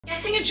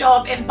Getting a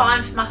job in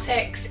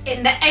bioinformatics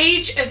in the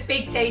age of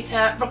big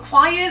data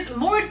requires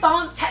more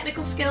advanced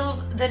technical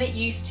skills than it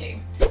used to.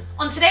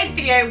 On today's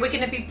video, we're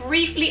going to be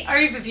briefly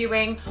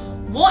overviewing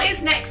what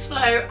is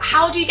nextflow,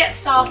 how do you get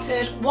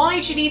started, why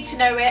do you need to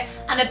know it,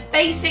 and a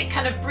basic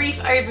kind of brief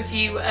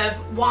overview of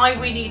why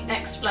we need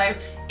nextflow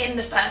in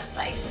the first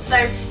place. So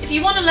if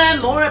you want to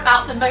learn more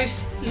about the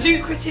most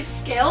lucrative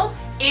skill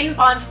in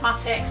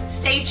bioinformatics,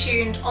 stay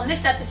tuned on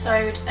this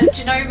episode of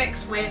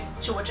Genomics with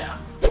Georgia.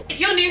 If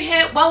you're new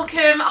here,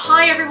 welcome.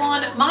 Hi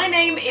everyone, my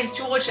name is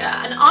Georgia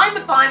and I'm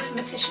a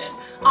bioinformatician.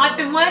 I've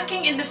been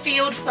working in the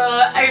field for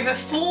over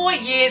 4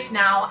 years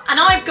now, and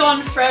I've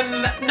gone from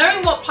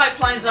knowing what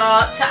pipelines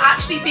are to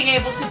actually being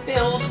able to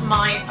build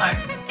my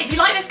own. If you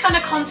like this kind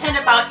of content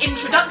about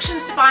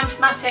introductions to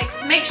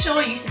bioinformatics, make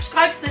sure you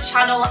subscribe to the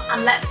channel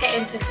and let's get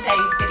into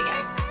today's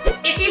video.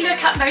 If you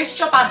look at most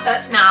job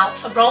adverts now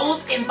for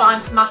roles in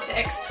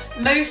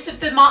bioinformatics, most of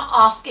them are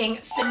asking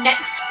for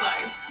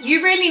nextflow.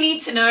 You really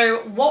need to know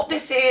what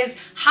this is,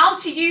 how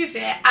to use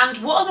it, and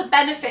what are the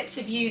benefits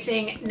of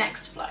using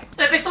nextflow.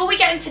 But before we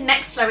get into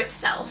nextflow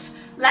itself,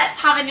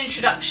 let's have an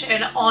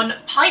introduction on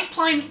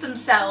pipelines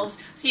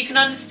themselves so you can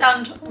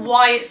understand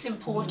why it's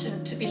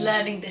important to be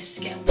learning this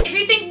skill. If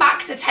you think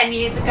back to 10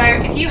 years ago,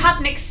 if you had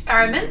an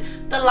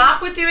experiment, the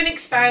lab would do an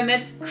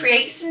experiment,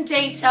 create some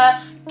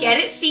data, get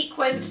it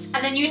sequenced,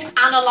 and then you'd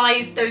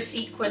analyze those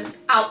sequence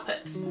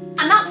outputs.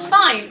 And that's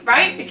fine,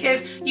 right?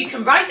 Because you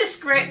can write a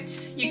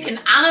script, you can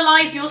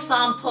analyze your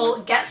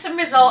sample, get some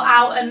result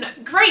out, and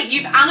great,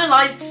 you've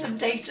analyzed some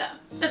data.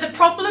 But the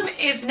problem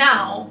is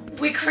now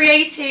we're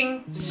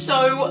creating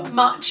so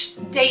much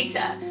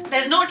data.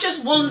 There's not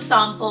just one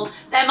sample,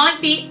 there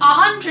might be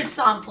 100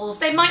 samples,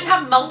 they might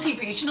have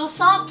multi-regional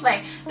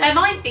sampling, there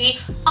might be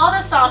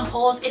other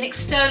samples in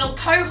external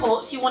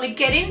cohorts you want to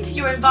get into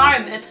your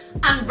environment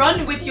and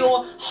run with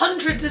your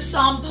hundreds of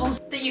samples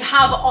that you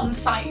have on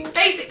site.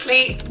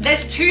 Basically,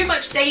 there's too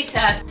much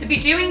data to be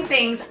doing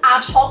things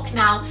ad hoc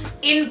now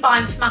in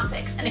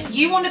bioinformatics. And if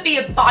you want to be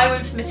a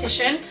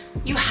bioinformatician,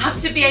 you have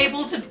to be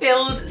able to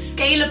build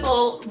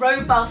scalable,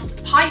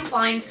 robust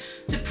pipelines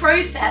to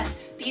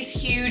process these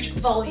huge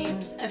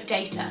volumes of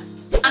data.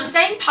 I'm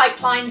saying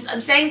pipelines,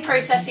 I'm saying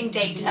processing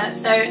data,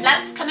 so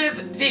let's kind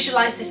of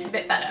visualize this a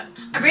bit better.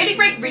 A really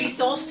great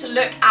resource to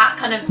look at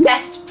kind of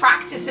best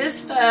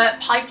practices for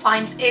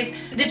pipelines is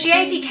the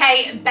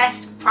GATK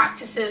best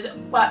practices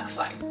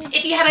workflow.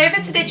 If you head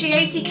over to the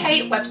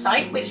GATK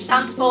website, which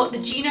stands for the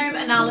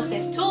Genome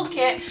Analysis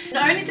Toolkit,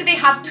 not only do they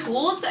have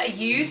tools that are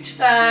used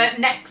for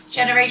next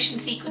generation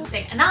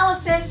sequencing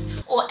analysis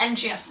or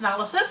NGS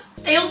analysis,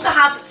 they also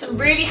have some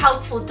really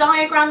helpful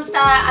diagrams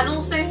there and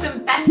also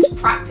some best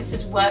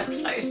practices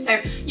workflows. So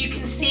you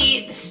can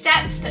see the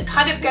steps that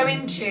kind of go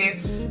into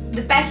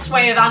the best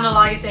way of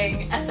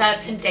analyzing a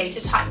certain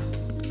data type.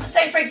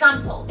 So for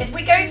example, if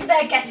we go to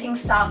their Getting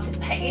Started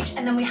page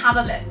and then we have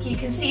a look, you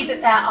can see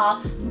that there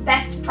are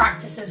best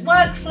practices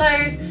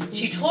workflows,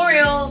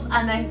 tutorials,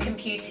 and then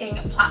computing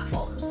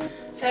platforms.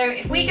 So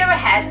if we go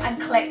ahead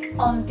and click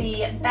on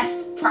the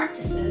best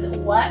practices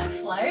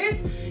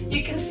workflows,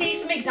 you can see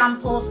some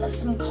examples of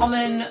some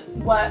common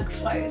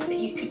workflows that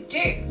you could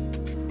do.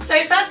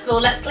 So first of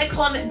all, let's click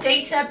on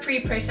data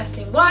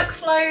pre-processing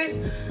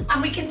workflows,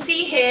 and we can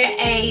see here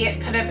a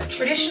kind of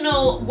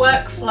traditional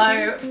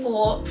workflow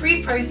for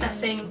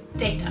pre-processing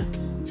data.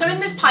 So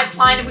in this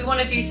pipeline, we want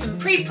to do some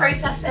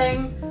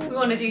pre-processing, we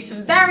want to do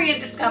some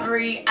variant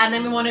discovery, and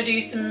then we want to do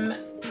some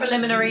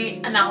preliminary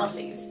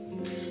analyses.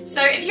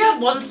 So if you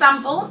have one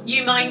sample,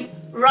 you might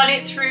run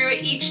it through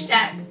each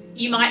step.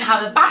 You might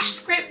have a bash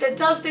script that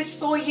does this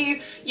for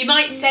you. You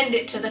might send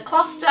it to the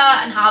cluster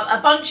and have a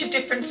bunch of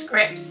different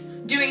scripts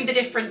doing the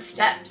different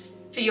steps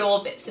for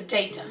your bits of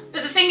data.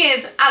 But the thing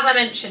is, as I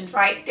mentioned,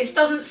 right, this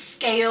doesn't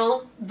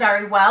scale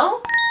very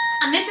well.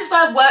 And this is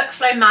where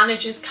workflow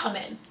managers come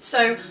in.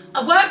 So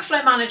a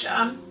workflow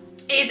manager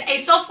is a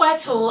software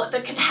tool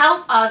that can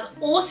help us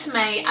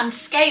automate and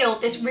scale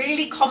this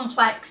really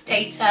complex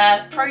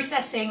data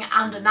processing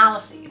and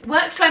analyses.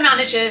 Workflow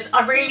managers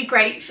are really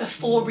great for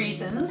 4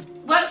 reasons.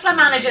 Workflow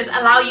managers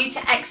allow you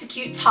to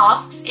execute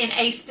tasks in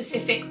a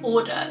specific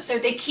order, so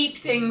they keep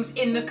things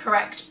in the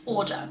correct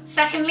order.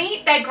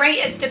 Secondly, they're great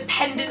at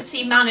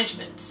dependency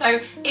management. So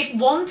if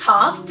one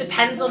task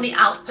depends on the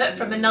output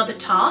from another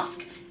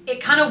task, it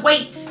kind of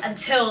waits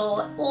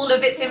until all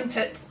of its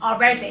inputs are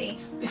ready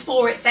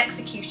before it's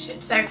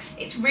executed. So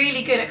it's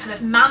really good at kind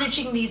of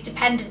managing these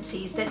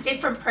dependencies that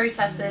different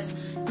processes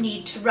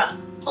need to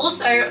run.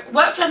 Also,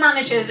 workflow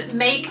managers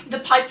make the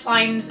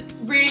pipelines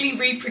really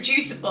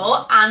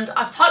reproducible, and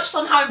I've touched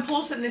on how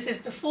important this is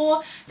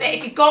before, but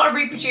if you've got a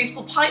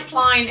reproducible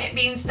pipeline, it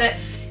means that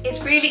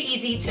it's really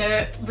easy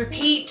to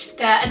repeat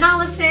the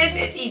analysis,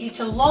 it's easy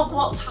to log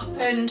what's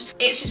happened.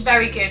 It's just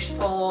very good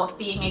for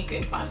being a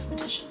good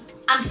bioinformatician.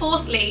 And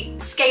fourthly,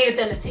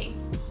 scalability.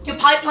 Your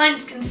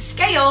pipelines can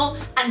scale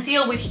and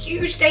deal with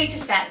huge data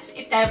sets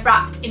if they're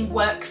wrapped in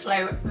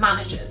workflow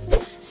managers.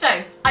 So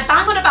I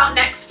bang on about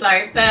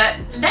nextflow, but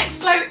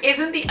nextflow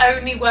isn't the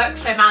only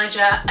workflow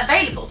manager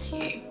available to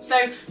you. So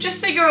just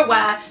so you're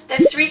aware,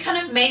 there's three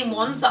kind of main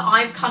ones that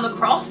I've come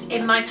across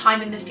in my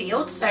time in the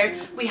field. So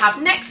we have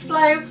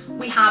nextflow,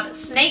 we have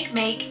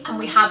snakemake, and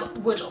we have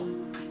Woodle.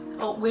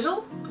 Or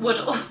Whittle?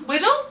 Whittle?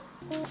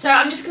 So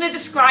I'm just going to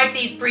describe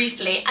these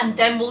briefly and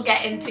then we'll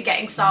get into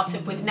getting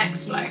started with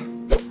nextflow.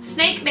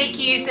 Snakemake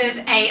uses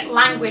a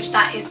language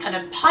that is kind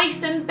of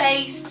Python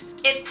based.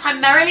 It's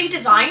primarily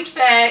designed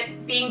for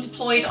being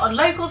deployed on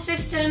local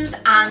systems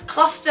and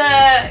cluster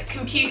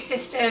compute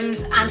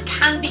systems and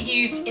can be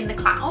used in the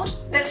cloud.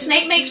 But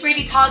Snakemake's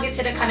really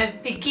targeted at kind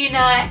of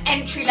beginner,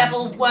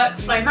 entry-level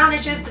workflow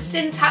managers. The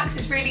syntax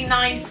is really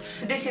nice.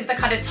 This is the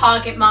kind of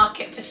target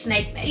market for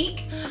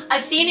Snakemake.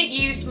 I've seen it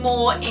used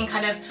more in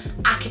kind of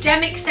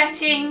academic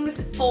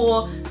settings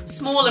for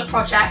smaller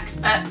projects,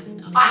 but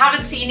I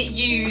haven't seen it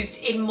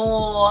used in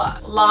more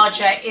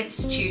larger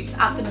institutes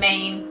as the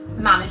main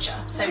manager,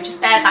 so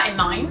just bear that in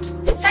mind.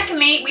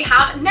 Secondly, we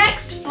have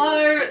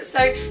nextflow. So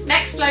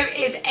nextflow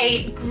is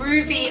a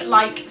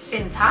Groovy-like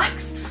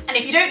syntax, and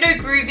if you don't know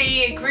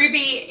Groovy,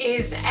 Groovy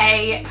is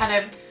a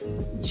kind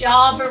of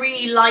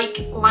Java-like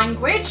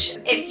language.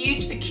 It's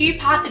used for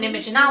QPath and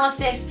image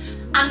analysis,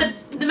 and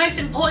the most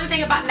important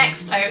thing about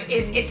nextflow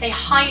is it's a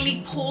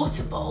highly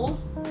portable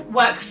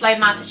workflow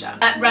manager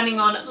running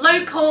on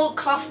local,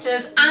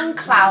 clusters and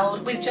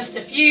cloud with just a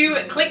few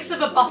clicks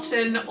of a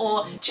button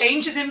or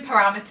changes in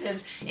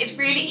parameters. It's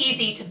really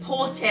easy to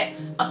port it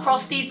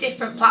across these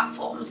different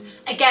platforms,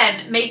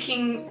 again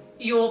making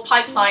your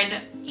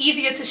pipeline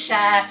easier to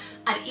share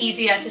and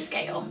easier to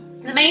scale.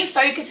 The main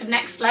focus of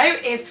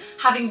nextflow is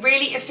having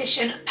really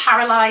efficient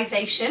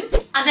parallelization.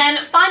 And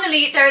then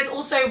finally there is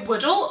also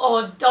Woodle,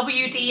 or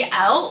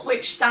WDL,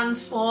 which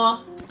stands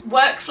for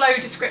Workflow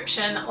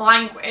Description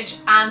Language,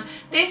 and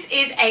this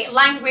is a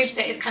language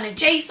that is kind of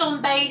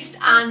JSON based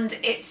and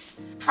it's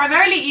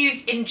primarily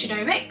used in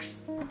genomics,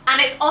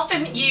 and it's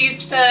often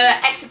used for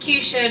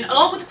execution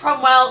along with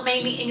Cromwell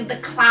mainly in the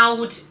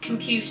cloud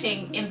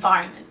computing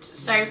environment.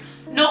 So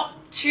not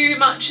too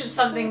much of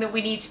something that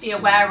we need to be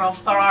aware of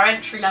for our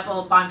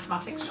entry-level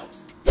bioinformatics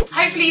jobs.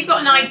 Hopefully you've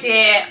got an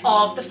idea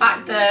of the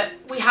fact that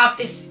we have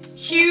this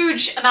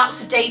huge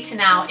amounts of data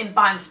now in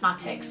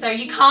bioinformatics, so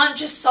you can't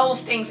just solve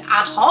things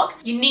ad hoc.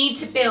 You need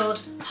to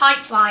build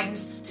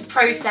pipelines to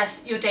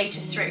process your data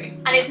through.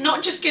 And it's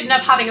not just good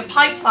enough having a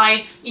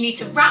pipeline, you need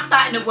to wrap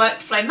that in a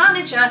workflow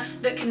manager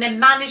that can then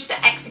manage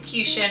the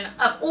execution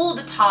of all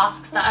the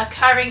tasks that are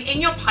occurring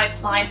in your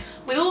pipeline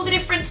with all the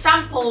different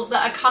samples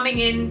that are coming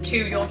into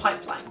your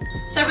pipeline.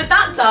 So with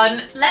that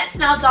done, let's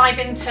now dive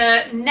into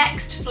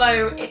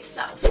nextflow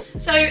itself.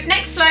 So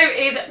nextflow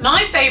is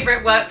my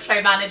favorite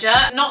workflow manager,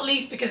 not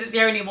least because it's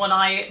the only one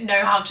I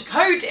know how to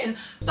code in,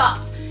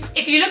 but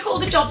if you look at all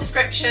the job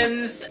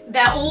descriptions,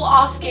 they're all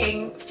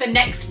asking for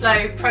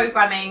nextflow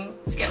programming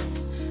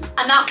skills.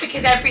 And that's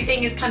because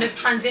everything is kind of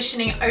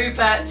transitioning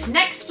over to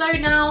nextflow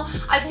now.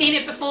 I've seen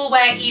it before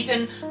where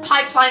even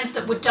pipelines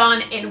that were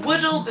done in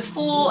Woodle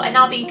before are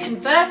now being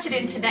converted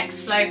into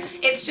nextflow.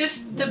 It's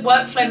just the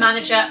workflow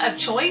manager of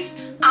choice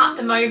at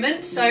the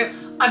moment. So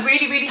I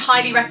really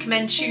highly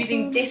recommend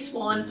choosing this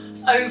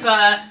one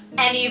over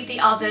any of the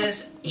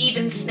others,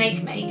 even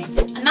snakemake.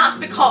 And that's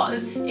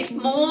because if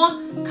more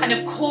kind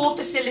of core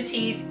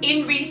facilities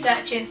in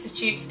research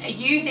institutes are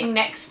using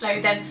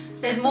nextflow, then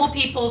there's more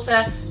people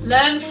to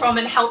learn from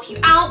and help you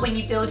out when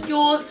you build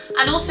yours,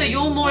 and also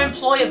you're more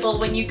employable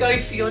when you go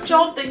for your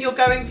job that you're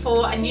going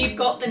for and you've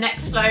got the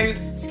nextflow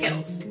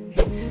skills.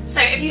 So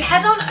if you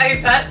head on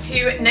over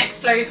to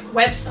nextflow's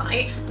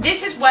website,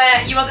 this is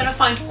where you are going to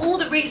find all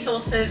the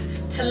resources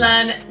to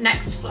learn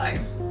nextflow.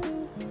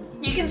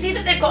 You can see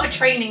that they've got a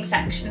training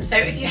section. So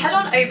if you head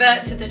on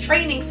over to the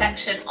training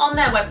section on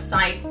their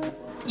website,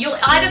 you'll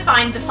either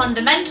find the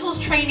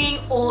fundamentals training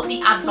or the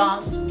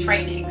advanced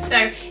training.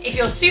 So if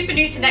you're super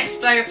new to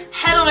nextflow,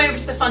 head on over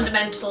to the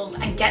fundamentals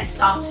and get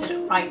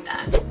started right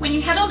there. When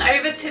you head on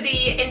over to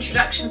the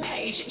introduction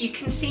page, you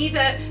can see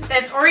that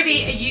there's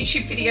already a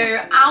YouTube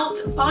video out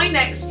by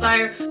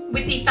nextflow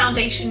with the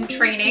foundation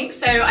training.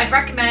 So I'd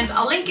recommend,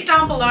 I'll link it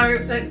down below,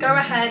 but go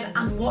ahead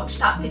and watch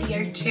that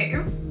video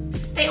too.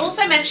 They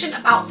also mentioned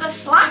about the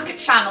Slack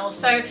channel.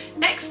 So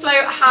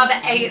nextflow have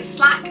a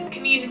Slack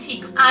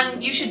community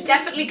and you should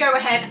definitely go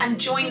ahead and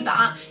join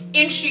that,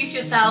 introduce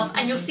yourself,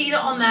 and you'll see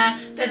that on there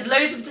there's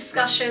loads of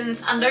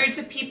discussions and loads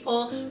of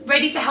people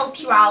ready to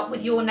help you out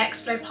with your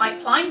nextflow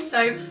pipeline.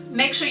 So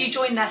make sure you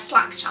join their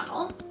Slack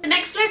channel. The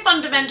nextflow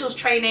fundamentals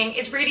training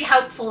is really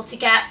helpful to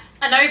get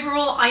an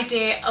overall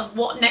idea of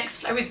what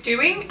nextflow is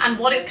doing and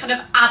what it's kind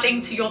of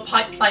adding to your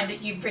pipeline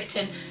that you've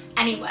written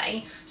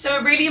anyway. So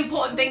a really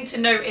important thing to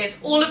note is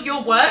all of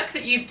your work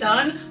that you've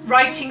done,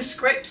 writing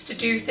scripts to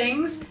do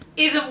things,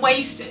 isn't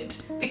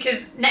wasted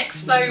because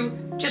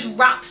nextflow just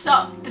wraps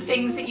up the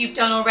things that you've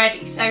done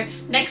already. So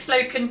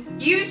nextflow can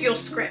use your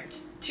script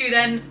to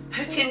then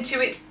put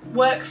into its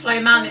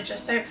workflow manager.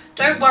 So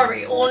don't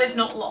worry, all is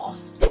not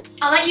lost.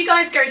 I'll let you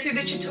guys go through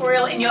the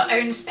tutorial in your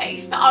own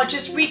space, but I'll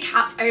just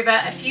recap over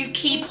a few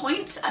key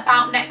points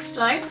about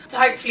nextflow to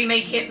hopefully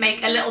make it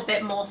make a little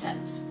bit more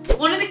sense.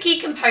 One of the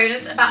key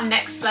components about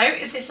nextflow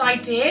is this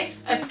idea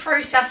of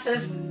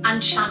processes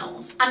and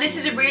channels. And this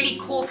is a really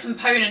core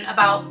component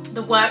about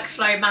the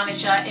workflow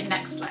manager in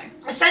nextflow.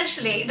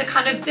 Essentially, the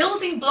kind of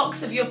building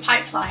blocks of your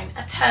pipeline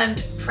are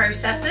termed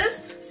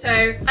processes.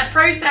 So a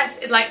process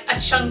is like a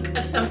chunk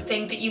of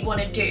something that you want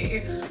to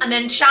do, and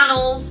then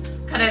channels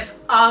kind of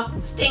are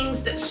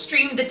things that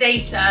stream the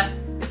data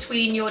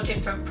between your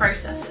different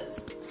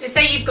processes. So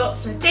say you've got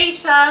some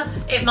data,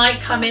 it might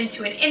come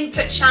into an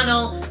input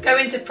channel, go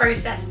into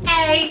process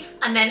A,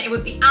 and then it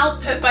would be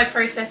output by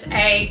process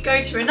A,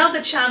 go through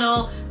another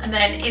channel, and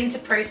then into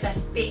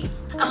process B.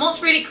 And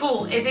what's really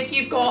cool is if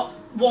you've got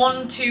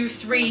 1, 2,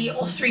 3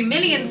 or 3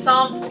 million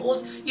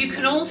samples, you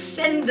can all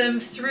send them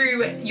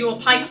through your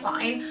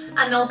pipeline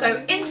and they'll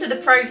go into the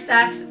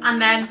process,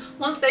 and then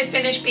once they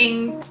finish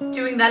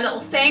doing their little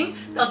thing,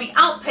 they'll be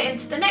output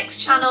into the next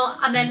channel,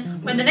 and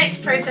then when the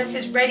next process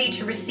is ready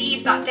to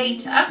receive that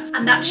data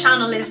and that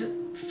channel is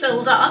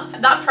filled up,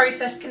 that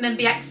process can then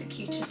be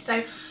executed.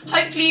 So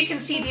hopefully you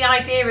can see the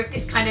idea of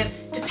this kind of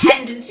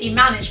dependency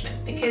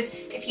management, because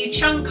if you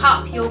chunk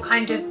up your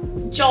kind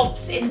of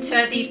jobs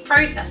into these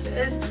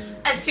processes,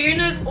 as soon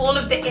as all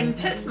of the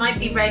inputs might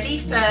be ready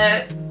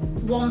for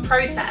one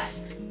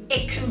process,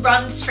 it can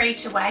run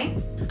straight away.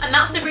 And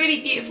that's the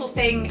really beautiful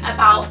thing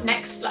about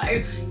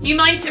nextflow. You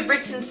might have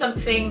written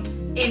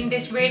something in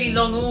this really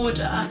long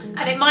order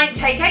and it might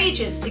take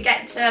ages to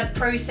get to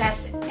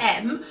process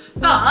M,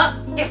 but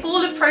if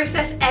all of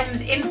process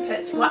M's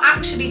inputs were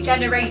actually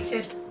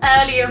generated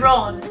earlier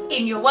on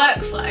in your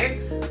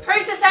workflow,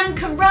 process M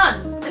can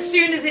run as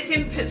soon as its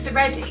inputs are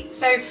ready.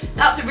 So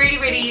that's a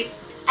really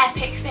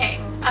epic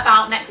thing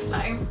about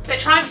nextflow. But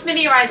try and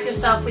familiarise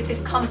yourself with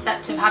this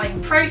concept of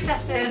having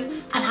processes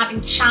and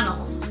having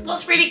channels.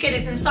 What's really good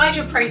is inside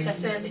your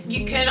processes,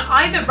 you can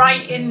either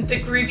write in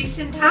the Groovy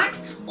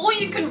syntax, or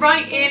you can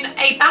write in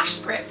a bash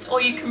script,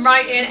 or you can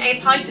write in a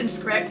Python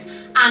script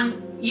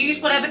and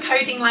use whatever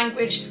coding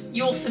language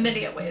you're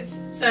familiar with.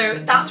 So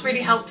that's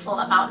really helpful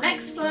about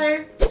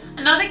nextflow.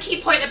 Another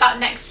key point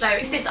about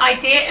nextflow is this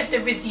idea of the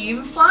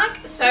resume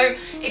flag. So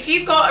if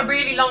you've got a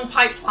really long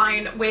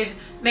pipeline with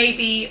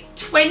maybe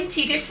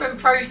 20 different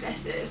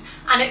processes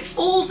and it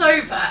falls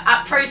over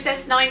at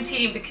process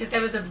 19 because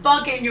there was a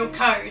bug in your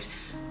code,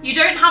 you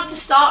don't have to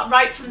start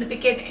right from the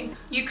beginning.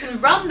 You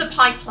can run the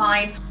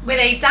pipeline with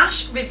a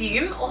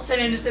 -resume, also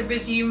known as the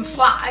resume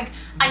flag,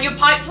 and your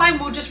pipeline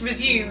will just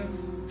resume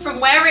from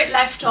where it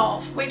left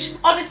off, which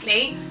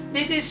honestly,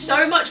 this is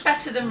so much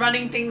better than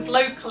running things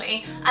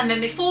locally and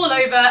then they fall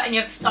over and you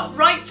have to start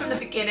right from the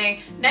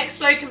beginning.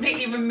 Nextflow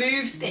completely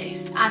removes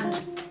this, and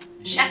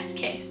chef's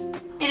kiss.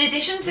 In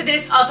addition to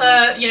this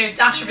other,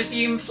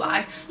 -resume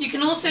flag, you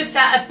can also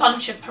set a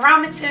bunch of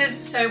parameters.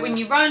 So when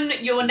you run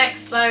your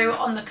nextflow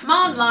on the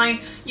command line,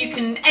 you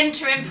can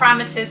enter in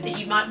parameters that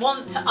you might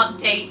want to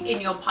update in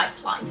your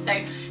pipeline. So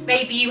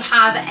maybe you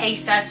have a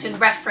certain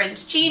reference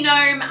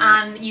genome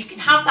and you can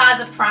have that as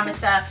a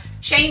parameter,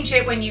 change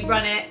it when you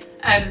run it.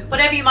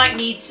 Whatever you might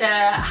need to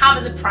have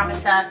as a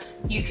parameter,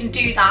 you can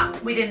do that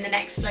within the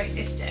nextflow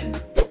system.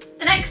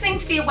 The next thing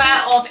to be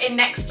aware of in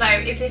nextflow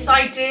is this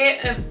idea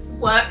of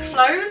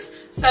workflows.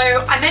 So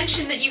I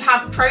mentioned that you have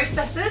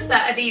processes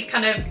that are these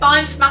kind of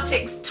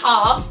bioinformatics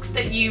tasks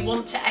that you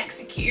want to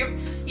execute.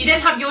 You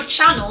then have your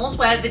channels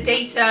where the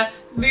data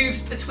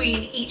moves between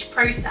each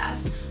process.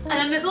 And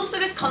then there's also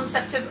this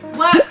concept of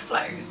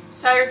workflows.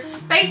 So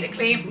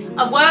basically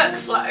a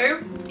workflow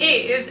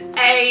is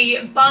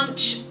a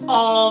bunch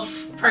of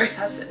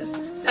processes.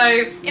 So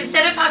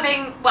instead of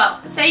having,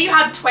 say you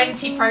had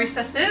 20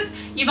 processes,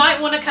 you might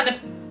want to kind of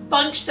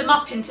bunch them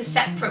up into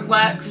separate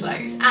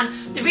workflows. And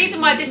the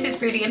reason why this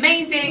is really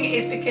amazing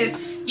is because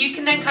you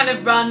can then kind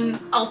of run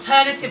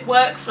alternative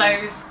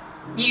workflows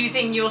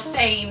using your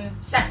same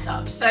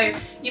setup. So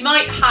you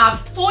might have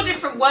 4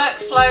 different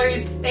workflows,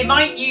 they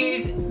might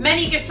use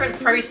many different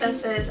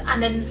processes, and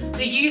then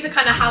the user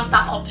kind of has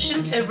that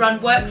option to run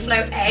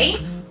workflow A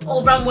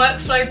or run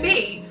workflow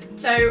B.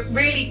 So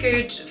really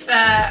good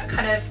for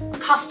kind of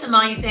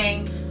customizing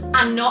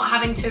and not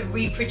having to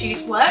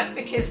reproduce work,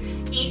 because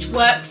each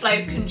workflow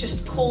can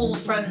just call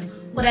from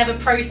whatever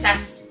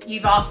process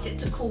you've asked it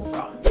to call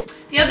from.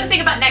 The other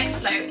thing about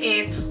nextflow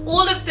is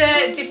all of the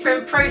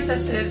different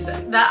processes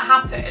that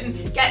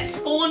happen get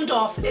spawned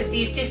off as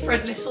these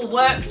different little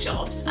work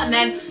jobs, and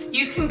then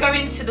you can go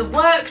into the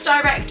work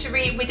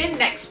directory within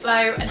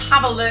nextflow and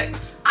have a look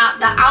at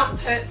the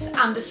outputs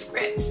and the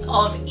scripts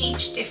of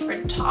each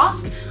different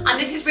task. And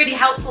this is really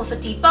helpful for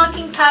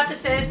debugging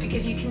purposes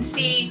because you can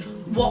see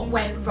what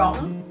went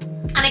wrong.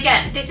 And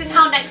again, this is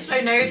how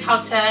nextflow knows how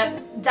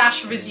to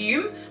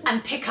 -resume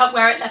and pick up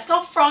where it left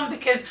off from,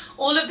 because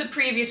all of the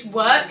previous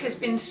work has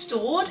been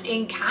stored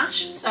in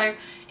cache. So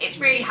it's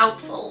really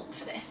helpful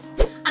for this.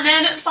 And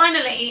then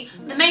finally,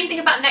 the main thing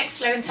about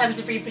nextflow in terms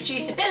of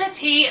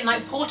reproducibility and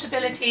like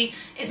portability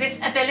is this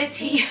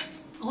ability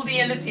all the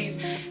ilities,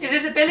 is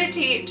this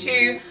ability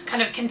to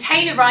kind of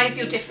containerize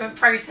your different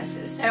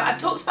processes. So I've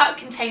talked about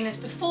containers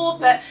before,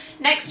 but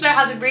Nextflow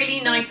has a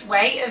really nice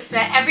way of for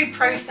every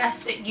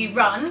process that you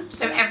run,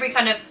 so every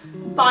kind of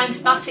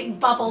bioinformatic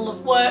bubble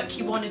of work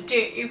you want to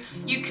do,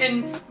 you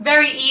can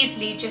very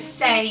easily just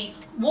say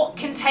what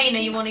container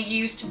you want to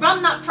use to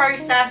run that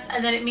process,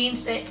 and then it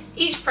means that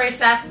each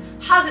process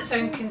has its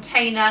own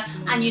container,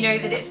 and you know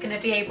that it's going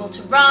to be able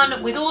to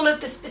run with all of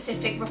the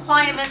specific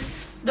requirements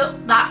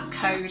that that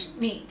code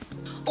needs.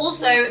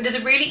 Also, there's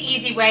a really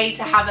easy way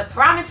to have a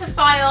parameter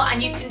file,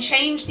 and you can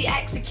change the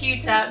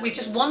executor with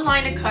just one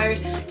line of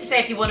code to say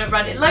if you want to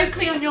run it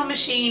locally on your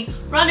machine,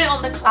 run it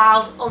on the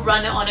cloud, or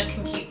run it on a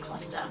compute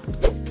cluster.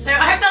 So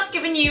I hope that's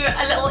given you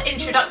a little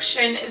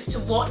introduction as to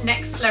what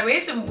Nextflow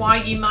is and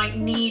why you might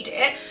need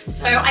it.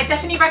 So I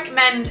definitely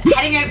recommend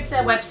heading over to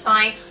their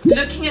website,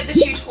 looking at the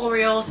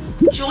tutorials,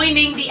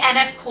 joining the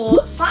NF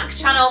Core Slack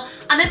channel,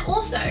 and then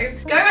also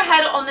go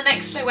ahead on the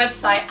Nextflow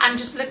website and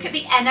just look at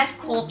the NF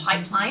Core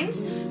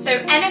pipelines. So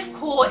NF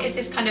Core is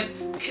this kind of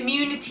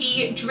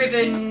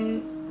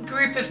community-driven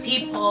group of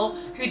people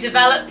who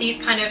develop these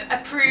kind of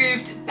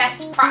approved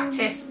best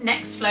practice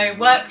Nextflow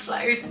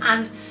workflows,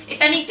 and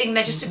if anything,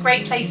 they're just a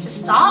great place to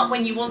start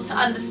when you want to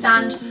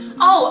understand,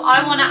 oh,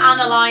 I want to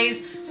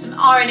analyze some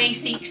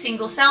RNA-seq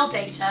single cell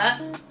data.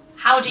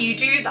 How do you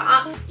do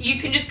that? You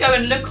can just go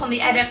and look on the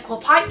NF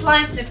Core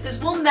pipelines, and if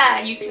there's one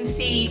there, you can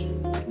see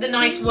the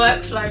nice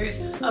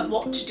workflows of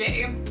what to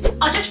do.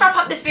 I'll just wrap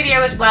up this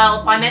video as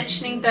well by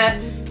mentioning that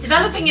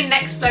developing in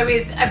Nextflow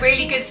is a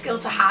really good skill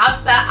to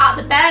have, but at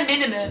the bare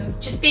minimum,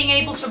 just being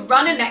able to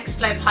run a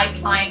Nextflow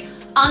pipeline,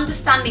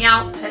 understand the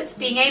outputs,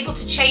 being able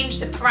to change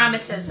the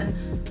parameters and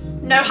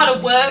know how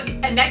to work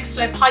a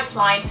Nextflow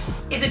pipeline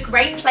is a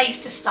great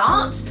place to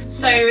start.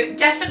 So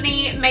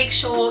definitely make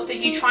sure that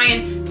you try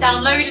and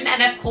download an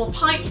NF Core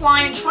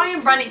pipeline, try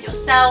and run it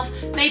yourself,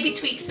 maybe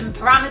tweak some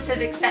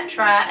parameters,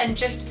 etc., and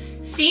just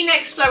see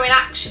Nextflow in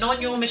action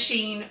on your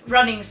machine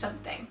running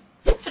something.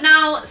 For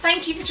now,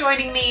 thank you for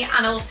joining me,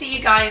 and I'll see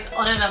you guys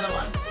on another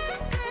one.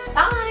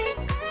 Bye!